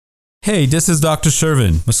Hey, this is Dr.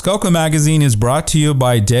 Shervin. Muskoka Magazine is brought to you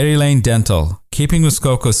by Dairy Lane Dental, keeping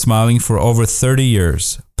Muskoka smiling for over 30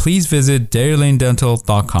 years. Please visit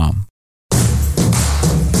dairylanedental.com.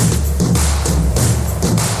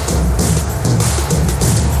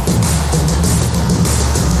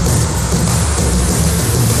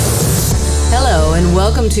 Hello and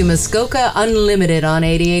welcome to Muskoka Unlimited on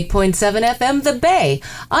 88.7 FM The Bay.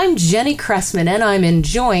 I'm Jenny Cressman and I'm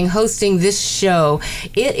enjoying hosting this show.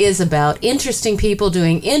 It is about interesting people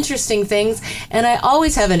doing interesting things, and I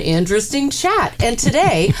always have an interesting chat. And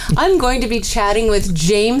today I'm going to be chatting with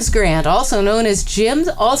James Grant, also known as Jim,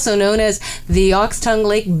 also known as the Oxtongue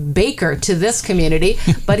Lake Baker to this community,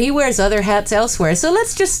 but he wears other hats elsewhere. So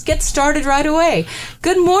let's just get started right away.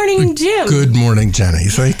 Good morning, Jim. Good morning, Jenny.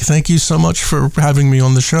 Thank you so much for having me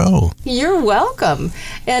on the show. You're welcome.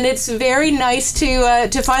 And it's very nice to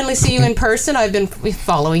finally see you in person. I've been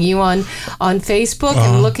following you on Facebook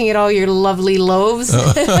and looking at all your lovely loaves.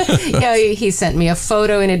 Yeah, he sent me a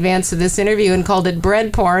photo in advance of this interview and called it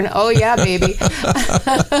bread porn. Oh, yeah, baby.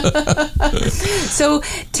 So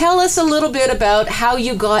tell us a little bit about how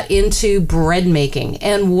you got into bread making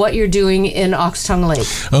and what you're doing in Oxtongue Lake.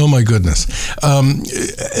 Oh, my goodness.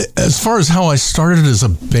 As far as how I started as a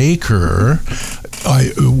baker,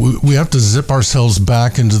 we have to zip ourselves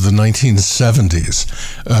back into the 1970s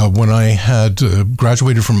when I had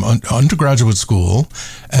graduated from undergraduate school,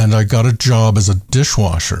 and I got a job as a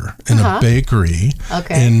dishwasher in a bakery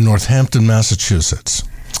in Northampton, Massachusetts.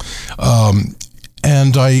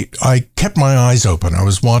 And I kept my eyes open. I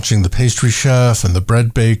was watching the pastry chef and the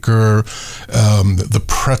bread baker, the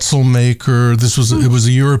pretzel maker. It was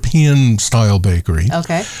a European style bakery.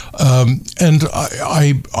 Okay. And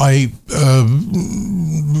I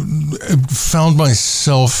found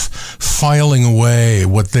myself filing away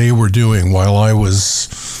what they were doing while I was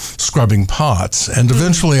scrubbing pots. And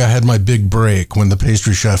eventually I had my big break when the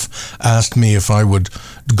pastry chef asked me if I would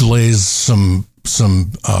glaze some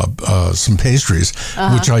pastries,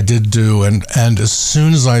 which I did do, and as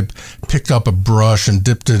soon as I picked up a brush and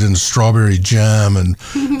dipped it in strawberry jam and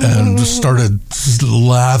started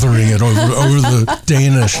lathering it over the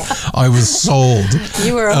Danish, I was sold.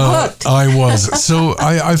 You were hooked. I was. So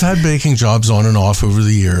I've had baking jobs on and off over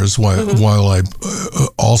the years, while I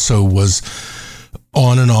also was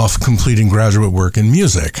on and off completing graduate work in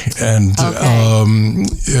music, and in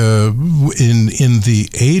the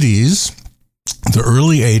 80s. The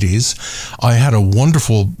early 80s, I had a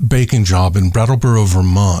wonderful baking job in Brattleboro,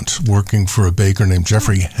 Vermont, working for a baker named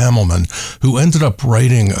Jeffrey Hammelman, who ended up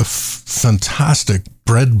writing a fantastic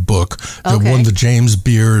bread book that won the James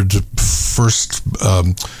Beard first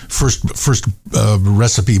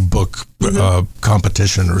recipe book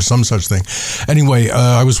competition or some such thing. Anyway,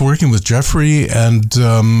 I was working with Jeffrey, and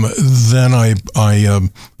then I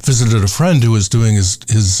visited a friend who was doing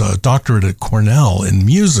his doctorate at Cornell in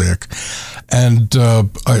music, and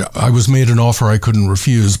I was made an offer I couldn't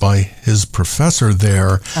refuse by his professor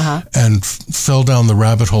there, and fell down the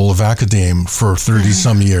rabbit hole of academe for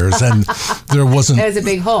 30-some years, and there wasn't... It was a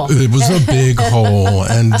big hole. It was a big hole,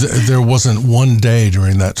 and there wasn't one day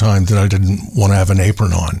during that time that I didn't want to have an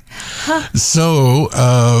apron on. So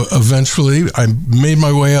eventually I made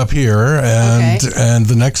my way up here, and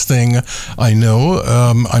the next thing I know,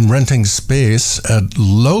 I'm renting space at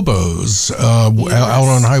Lobo's out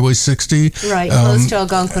on Highway 60. Right, close to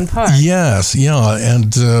Algonquin Park. Yes, yeah,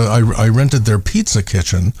 and I rented their pizza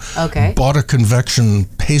kitchen, bought a convection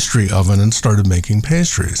pastry oven, and started making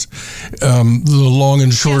pastries. The long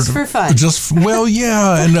and short... Just for fun.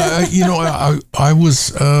 And I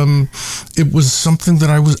was... it was something that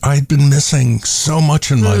I'd been missing so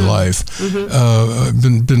much in my life. I've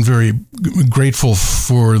been very grateful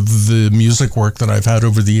for the music work that I've had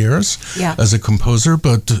over the years as a composer,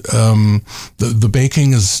 but the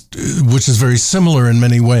baking which is very similar in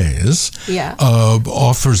many ways,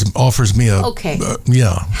 offers me a...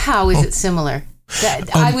 How is it similar?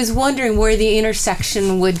 I was wondering where the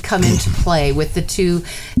intersection would come into play with the two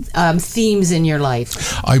themes in your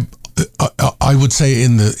life. I would say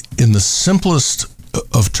in the simplest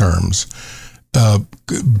of terms,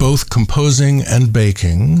 both composing and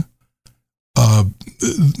baking,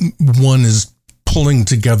 one is pulling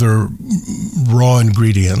together raw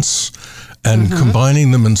ingredients and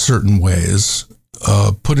combining them in certain ways,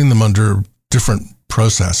 putting them under different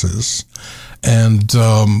processes, and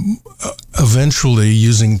eventually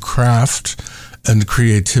using craft and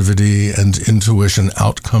creativity and intuition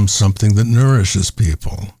out comes something that nourishes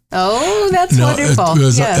people. Oh, that's wonderful.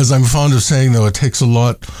 As I'm fond of saying, though, it takes a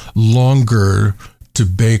lot longer to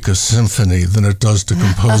bake a symphony than it does to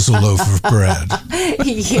compose a loaf of bread.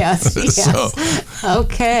 Yes.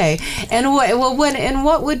 Okay. And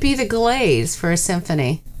what would be the glaze for a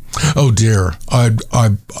symphony? Oh dear, I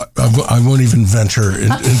won't even venture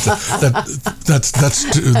into that.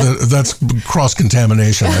 That's cross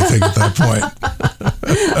contamination, I think, at that point.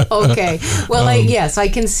 Okay. Well, I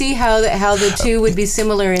can see how the two would be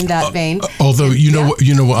similar in that vein. Although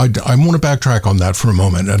I want to backtrack on that for a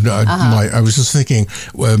moment. And I was just thinking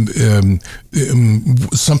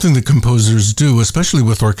something that composers do, especially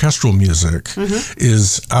with orchestral music,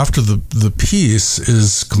 is after the piece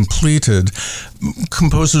is completed,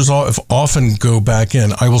 composers often go back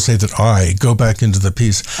in. I will say that I go back into the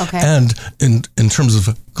piece, and in terms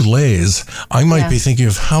of glaze, I might be thinking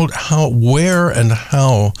of where and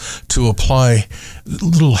how to apply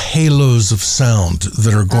little halos of sound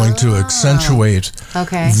that are going to accentuate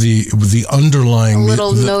the underlying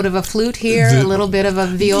note of a flute here, a little bit of a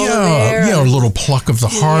viola there, a little pluck of the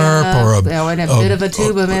harp, or a bit of a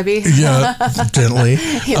tuba, maybe. Gently.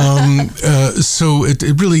 So it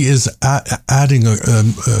really is adding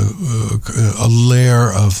a layer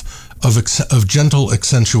of gentle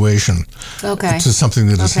accentuation to something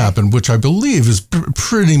that has happened, which I believe is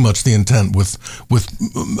pretty much the intent with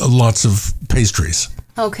lots of pastries.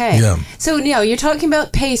 Okay. Yeah. So you're talking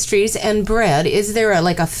about pastries and bread. Is there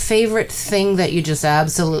a favorite thing that you just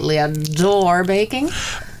absolutely adore baking?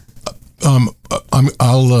 I'll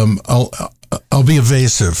be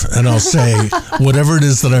evasive, and I'll say whatever it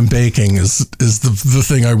is that I'm baking is the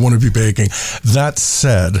thing I want to be baking. That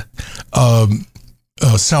said,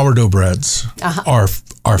 sourdough breads are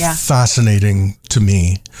fascinating to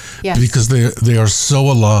me because they are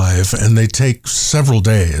so alive, and they take several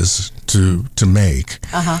days to make.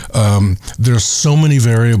 There's so many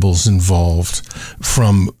variables involved,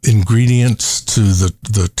 from ingredients to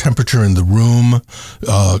the temperature in the room,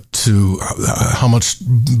 to how much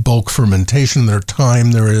bulk fermentation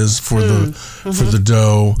time there is for the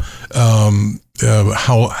dough.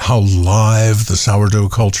 How live the sourdough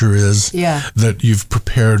culture is that you've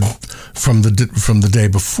prepared from the day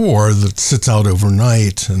before, that sits out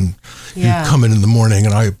overnight, and you come in the morning,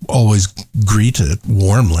 and I always greet it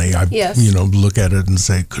warmly. I look at it and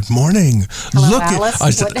say, "Good morning." Hello, look Alice.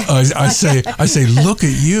 I say, "Look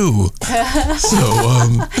at you."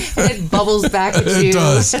 So it bubbles back at you.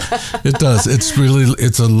 It does.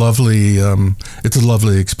 It's a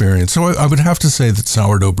lovely experience. So I would have to say that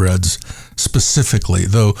sourdough breads specifically,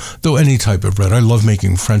 though any type of bread. I love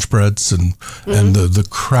making French breads, and the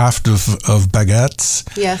craft of baguettes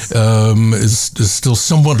is still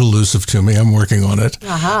somewhat elusive to me. I'm working on it.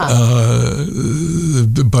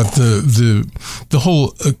 But the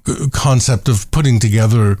whole concept of putting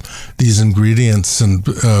together these ingredients and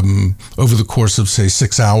over the course of, say,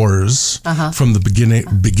 6 hours from the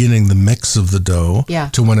beginning the mix of the dough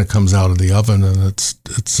to when it comes out of the oven, and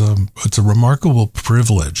it's a remarkable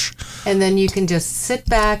privilege. And then you can just sit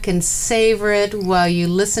back and savor it while you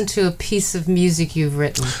listen to a piece of music you've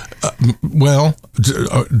written. Well,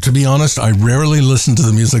 to be honest, I rarely listen to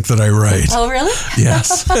the music that I write. Oh, really?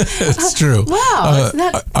 Yes, it's true. Wow.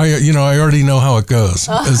 I already know how it goes.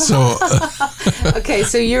 So okay,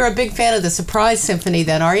 so you're a big fan of the Surprise Symphony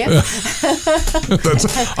then, are you?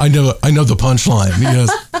 I know the punchline, yes.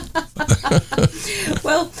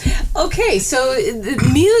 Well, okay, so the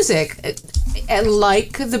music, and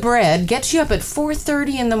like the bread, gets you up at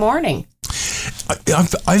 4:30 in the morning.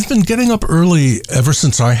 I've been getting up early ever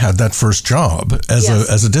since I had that first job as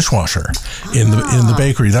a dishwasher in the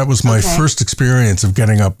bakery. That was my first experience of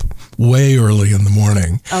getting up way early in the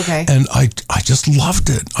morning. Okay. And I just loved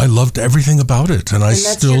it. I loved everything about it, and I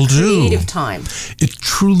still do. Creative time. It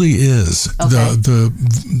truly is. Okay. The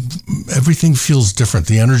everything feels different.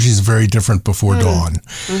 The energy is very different before dawn.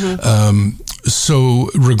 So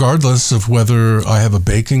regardless of whether I have a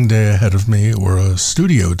baking day ahead of me or a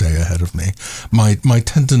studio day ahead of me, my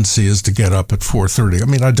tendency is to get up at 4:30. I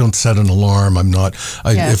mean, I don't set an alarm. I'm not.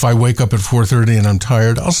 If I wake up at 4:30 and I'm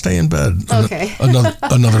tired, I'll stay in bed. Okay.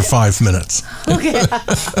 Another 5 minutes. Okay.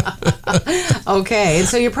 Okay. And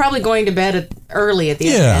so you're probably going to bed early at the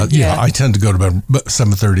end. Yeah. I tend to go to bed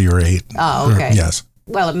 7:30 or 8. Oh, okay. Yes.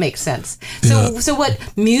 Well, it makes sense. So what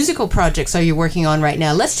musical projects are you working on right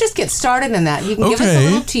now? Let's just get started in that. You can give us a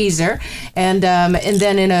little teaser, and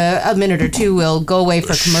then in a minute or two, we'll go away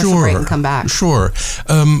for a commercial break and come back. Sure.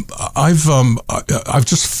 I've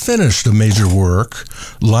just finished a major work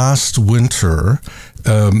last winter.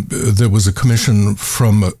 There was a commission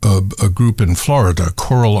from a group in Florida,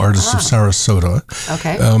 Choral Artists of Sarasota,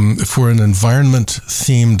 for an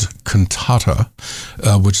environment-themed cantata,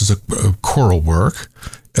 which is a choral work.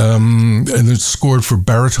 and it's scored for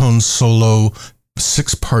baritone solo,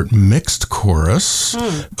 6-part mixed chorus,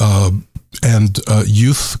 and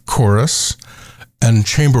youth chorus, and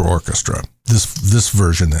chamber orchestra. This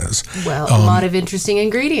version is. Well, a lot of interesting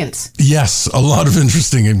ingredients. Yes, a lot of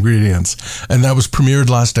interesting ingredients. And that was premiered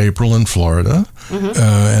last April in Florida.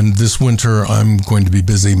 And this winter, I'm going to be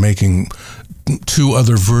busy making 2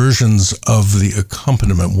 other versions of the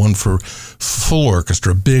accompaniment, one for full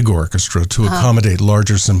orchestra, big orchestra, to accommodate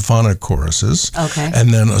larger symphonic choruses,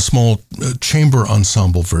 and then a small chamber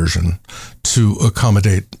ensemble version to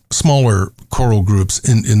accommodate smaller choral groups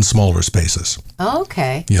in smaller spaces.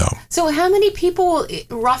 Okay. Yeah. So how many people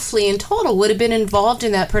roughly in total would have been involved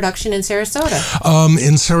in that production in Sarasota?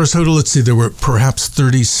 In Sarasota, let's see, there were perhaps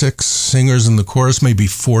 36 singers in the chorus, maybe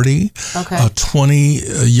 40. Okay. 20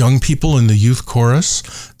 young people in the youth chorus,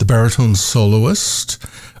 the baritone soloist.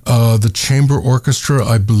 The chamber orchestra,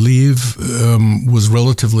 I believe, was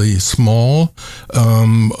relatively small,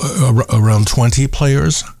 around 20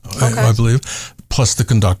 players, I believe, plus the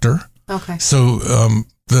conductor. Okay. So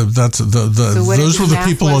those were the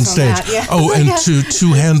people on stage. Yeah. Oh, and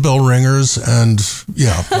two handbell ringers, and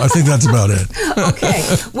I think that's about it. Okay.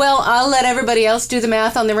 Well, I'll let everybody else do the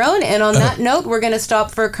math on their own. And on that note, we're going to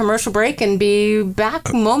stop for a commercial break and be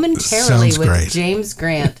back momentarily with great. James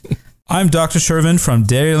Grant. I'm Dr. Shervin from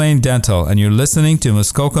Dairy Lane Dental, and you're listening to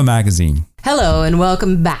Muskoka Magazine. Hello and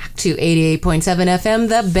welcome back to 88.7 FM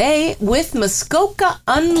The Bay with Muskoka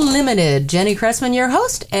Unlimited. Jenny Cressman, your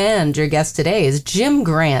host, and your guest today is Jim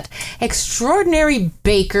Grant, extraordinary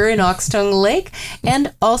baker in Oxtongue Lake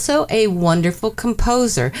and also a wonderful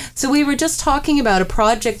composer. So we were just talking about a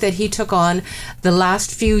project that he took on the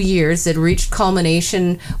last few years that reached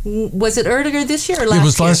culmination. Was it earlier this year or last year? It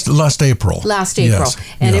was last April. Last April. Yes.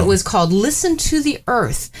 And it was called Listen to the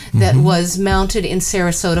Earth that was mounted in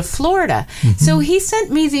Sarasota, Florida. So he sent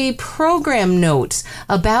me the program notes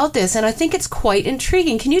about this, and I think it's quite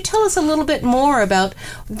intriguing. Can you tell us a little bit more about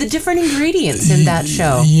the different ingredients in that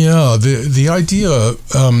show? Yeah, the idea,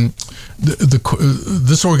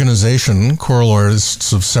 this organization, Choral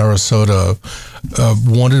Artists of Sarasota,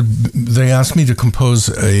 they asked me to compose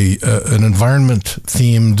an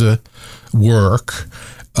environment-themed work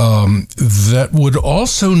that would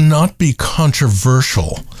also not be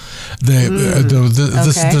controversial.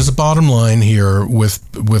 There's a bottom line here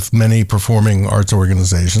with many performing arts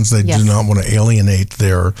organizations. They do not want to alienate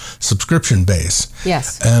their subscription base.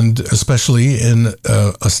 Yes. And especially in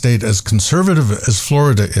a state as conservative as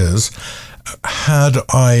Florida is, had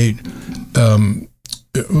I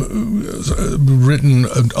written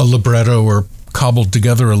a libretto or cobbled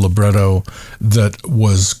together a libretto that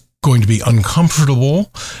was going to be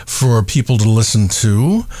uncomfortable for people to listen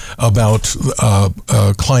to about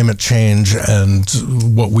climate change and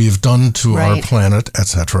what we've done to our planet,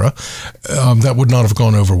 etc., that would not have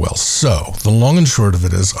gone over well. So the long and short of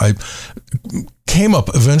it is, I came up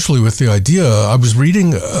eventually with the idea. I was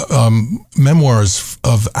reading memoirs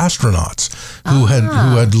of astronauts who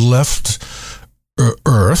had left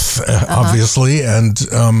Earth, obviously, and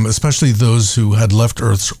especially those who had left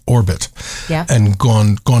Earth's orbit and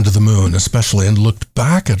gone to the moon, especially, and looked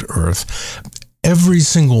back at Earth. Every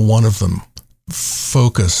single one of them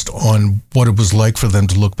focused on what it was like for them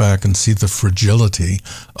to look back and see the fragility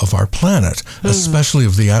of our planet, especially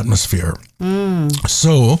of the atmosphere.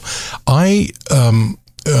 So I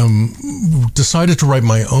decided to write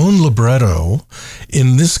my own libretto.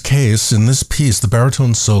 In this case, in this piece, the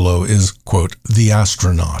baritone solo is, quote, the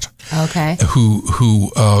astronaut. Okay.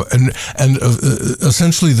 And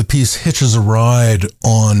essentially the piece hitches a ride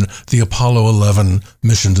on the Apollo 11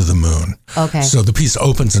 mission to the moon. Okay. So the piece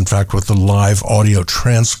opens, in fact, with the live audio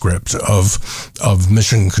transcript of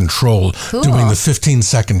mission control doing the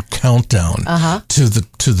 15-second countdown to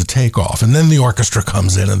the takeoff, and then the orchestra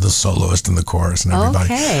comes in and the soloist and the chorus and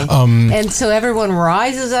everybody. Okay. And so everyone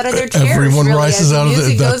rises out of their chairs. Everyone rises out of the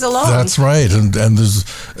music goes along. That's right, and there's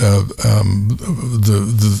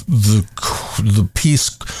the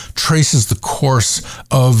piece traces the course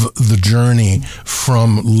of the journey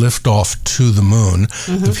from liftoff to the moon.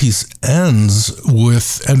 The piece ends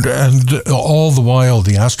with, and all the while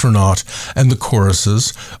the astronaut and the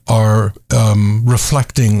choruses are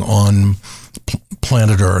reflecting on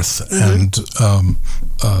planet Earth and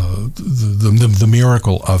the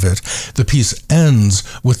miracle of it. The piece ends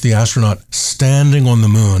with the astronaut standing on the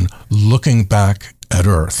moon, looking back at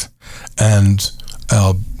Earth, and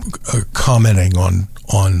commenting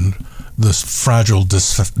on this fragile,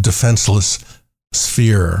 defenseless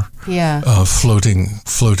sphere, floating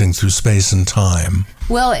through space and time.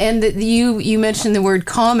 Well, and you mentioned the word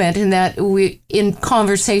comment, and that in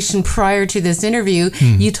conversation prior to this interview,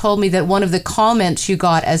 you told me that one of the comments you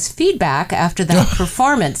got as feedback after that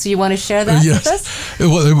performance. You want to share that with us?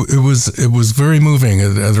 It was very moving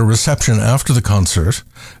at a reception after the concert,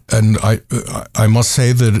 and I must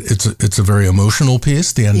say that it's a very emotional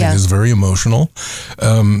piece. The ending is very emotional.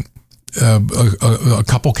 A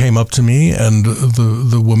couple came up to me, and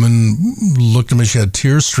the woman looked at me. She had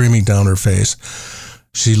tears streaming down her face.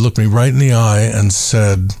 She looked me right in the eye and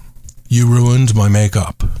said, "You ruined my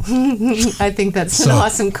makeup." I think that's an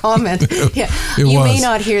awesome comment. You may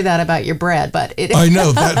not hear that about your bread, but I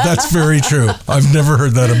know that's very true. I've never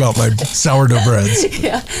heard that about my sourdough breads.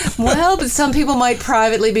 Yeah. Well, but some people might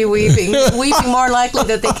privately be weeping more likely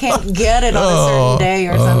that they can't get it on a certain day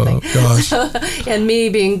or something. Gosh. And me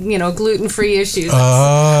being, gluten-free issues.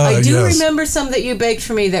 I do remember some that you baked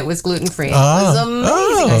for me that was gluten-free. It was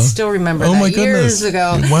amazing. I still remember that years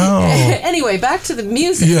ago. Wow. Anyway, back to the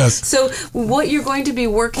music. Yes. So what you're going to be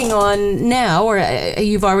working on now, or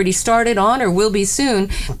you've already started on or will be soon,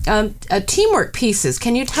 teamwork pieces.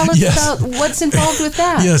 Can you tell us about what's involved with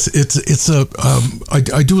that? Yes,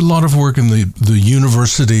 I do a lot of work in the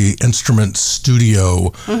university instrument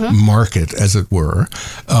studio market, as it were.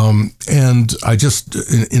 And I just,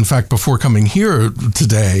 in fact, before coming here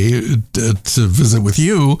today to visit with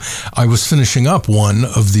you, I was finishing up one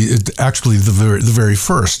of the very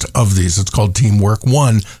first of these. It's called Teamwork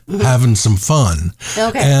 1, Having Some Fun.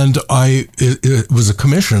 Okay. And it was a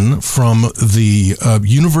commission from the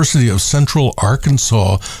University of Central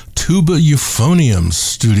Arkansas Tuba Euphonium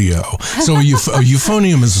Studio. So a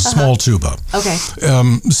euphonium is a small tuba. Okay.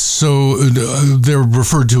 So they're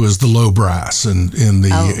referred to as the low brass in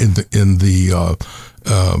the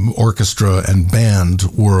orchestra and band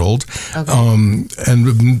world. Okay. And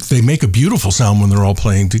they make a beautiful sound when they're all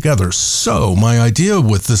playing together. So my idea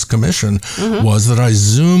with this commission was that I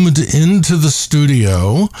zoomed into the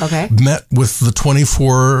studio, met with the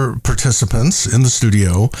 24 participants in the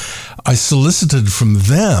studio. I solicited from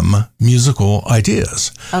them musical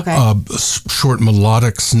ideas, short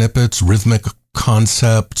melodic snippets, rhythmic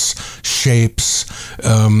concepts, shapes,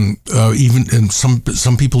 even, and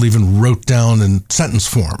some people even wrote down in sentence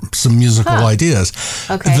form some musical ideas.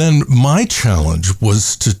 Okay. Then my challenge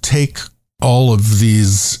was to take all of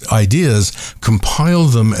these ideas, compile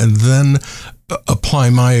them, and then apply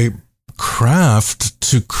my craft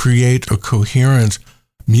to create a coherent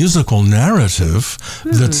musical narrative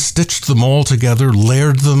that stitched them all together,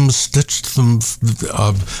 layered them, stitched them,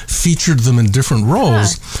 featured them in different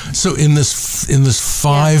roles. So in this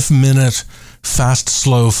 5-minute fast,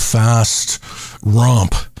 slow, fast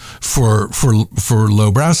romp for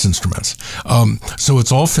low brass instruments. So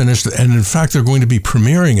it's all finished, and in fact, they're going to be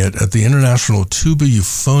premiering it at the International Tuba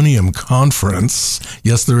Euphonium Conference.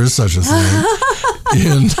 Yes, there is such a thing.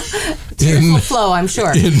 Tearful flow, I'm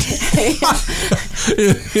sure. I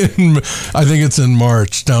think it's in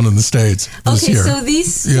March down in the States this year. So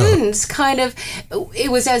these students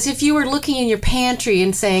it was as if you were looking in your pantry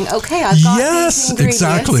and saying, okay, I've got these ingredients.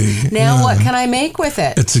 Exactly. Now what can I make with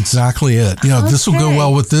it? It's exactly it. This will go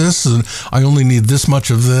well with this, and I only need this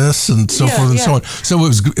much of this, and so forth and so on. So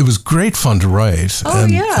it was great fun to write.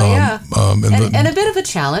 And a bit of a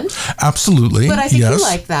challenge. Absolutely. But I think you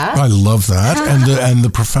like that. I love that. and the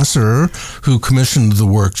professor who commissioned the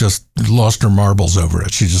work just lost her marbles over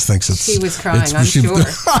it. She just thinks she was crying, I'm sure.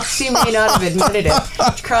 She may not have admitted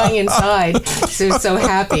it. Crying inside. So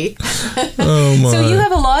happy. Oh my. So you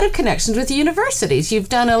have a lot of connections with universities. You've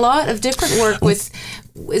done a lot of different work with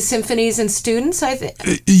symphonies and students, I think.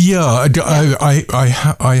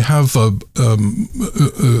 I have a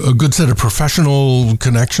good set of professional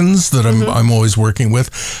connections that I'm always working with.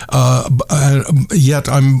 Yet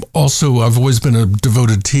I've always been a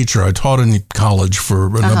devoted teacher. I taught in college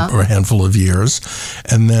for a handful of years,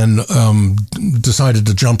 and then decided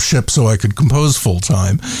to jump ship so I could compose full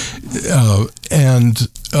time.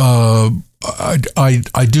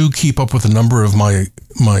 I do keep up with a number of my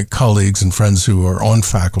colleagues and friends who are on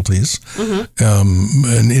faculties.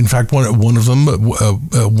 And in fact, one of them,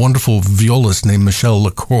 a wonderful violist named Michelle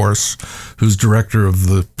LaCourse, who's director of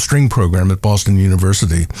the string program at Boston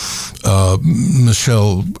University.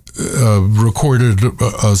 Michelle recorded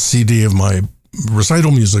a CD of my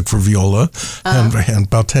recital music for viola and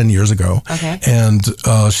about 10 years ago. Okay. And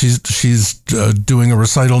she's doing a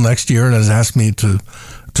recital next year and has asked me to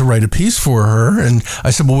write a piece for her, and I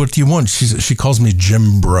said, "Well, what do you want?" She calls me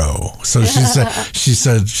Jim Bro, so she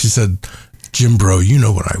said, Jim Bro, you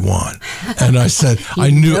know what I want. And I said, I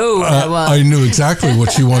knew exactly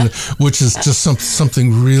what she wanted, which is just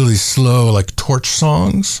something really slow, like torch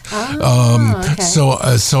songs. Okay. So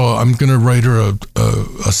I'm going to write her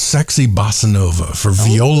a sexy bossa nova for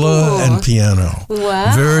viola and piano.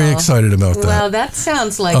 Wow. Very excited about that. Wow, that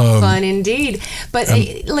sounds like fun indeed. But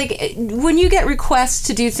when you get requests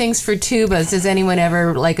to do things for tubas, does anyone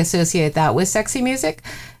ever associate that with sexy music?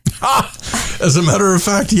 As a matter of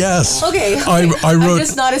fact, yes. Okay. I wrote. I'm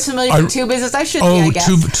just not as familiar with tubas as I should be, I guess.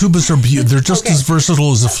 Tubas are beautiful. They're just as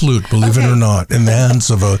versatile as a flute, believe it or not, in the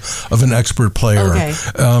hands of an expert player. Okay.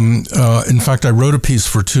 In fact, I wrote a piece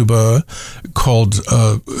for tuba called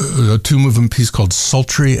a two-movement piece called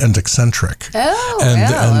 "Sultry and Eccentric." Oh,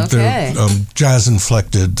 okay. They're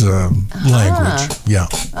jazz-inflected language. Yeah.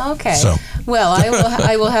 Okay. So. Well,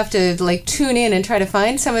 I will have to tune in and try to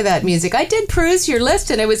find some of that music. I did peruse your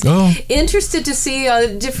list, and I was interested to see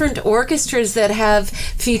different orchestras that have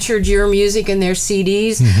featured your music in their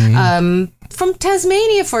CDs. From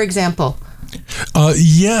Tasmania, for example.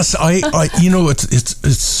 Yes,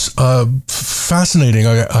 it's fascinating.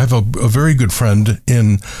 I have a very good friend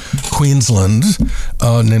in Queensland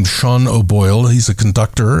named Sean O'Boyle. He's a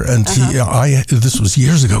conductor, and this was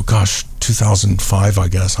years ago. Gosh, 2005, I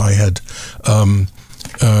guess. I had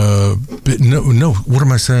what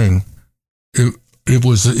am I saying? It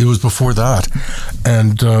was before that,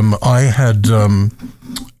 and I had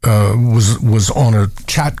was on a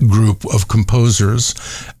chat group of composers,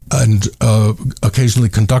 and occasionally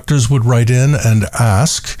conductors would write in and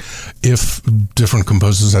ask if different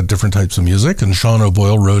composers had different types of music. And Sean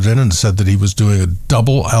O'Boyle wrote in and said that he was doing a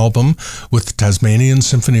double album with the Tasmanian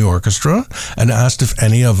Symphony Orchestra, and asked if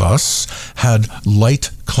any of us had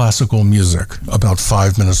light classical music, about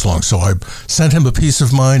 5 minutes long. So I sent him a piece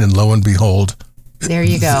of mine, and lo and behold, there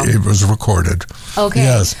you go. It was recorded. Okay.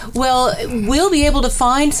 Yes. Well, we'll be able to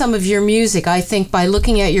find some of your music, I think, by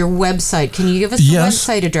looking at your website. Can you give us the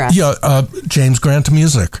website address? Yeah,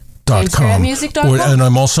 jamesgrantmusic.com. JamesGrantMusic.com? And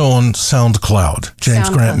I'm also on SoundCloud, James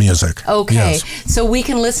Grant Music. Okay. Yes. So we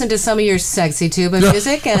can listen to some of your sexy tuba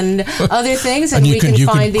music and other things, and we can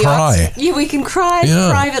find the cry. We can cry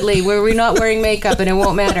privately where we're not wearing makeup and it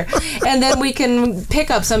won't matter. And then we can pick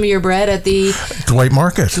up some of your bread at the Dwight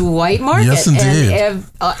Market. Yes, indeed. And,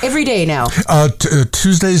 every day now.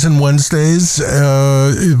 Tuesdays and Wednesdays,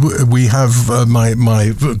 we have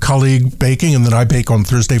my colleague baking, and then I bake on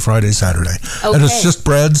Thursday, Friday, Saturday. Okay. And it's just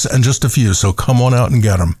breads and just a few, so come on out and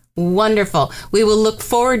get them. Wonderful. We will look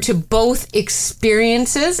forward to both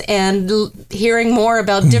experiences and hearing more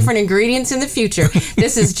about different ingredients in the future.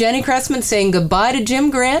 This is Jenny Cressman saying goodbye to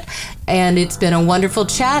Jim Grant, and it's been a wonderful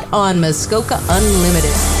chat on Muskoka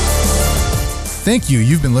Unlimited. Thank you.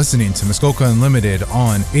 You've been listening to Muskoka Unlimited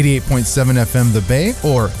on 88.7 FM The Bay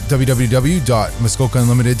or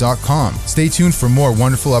www.muskokaunlimited.com. Stay tuned for more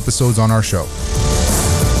wonderful episodes on our show.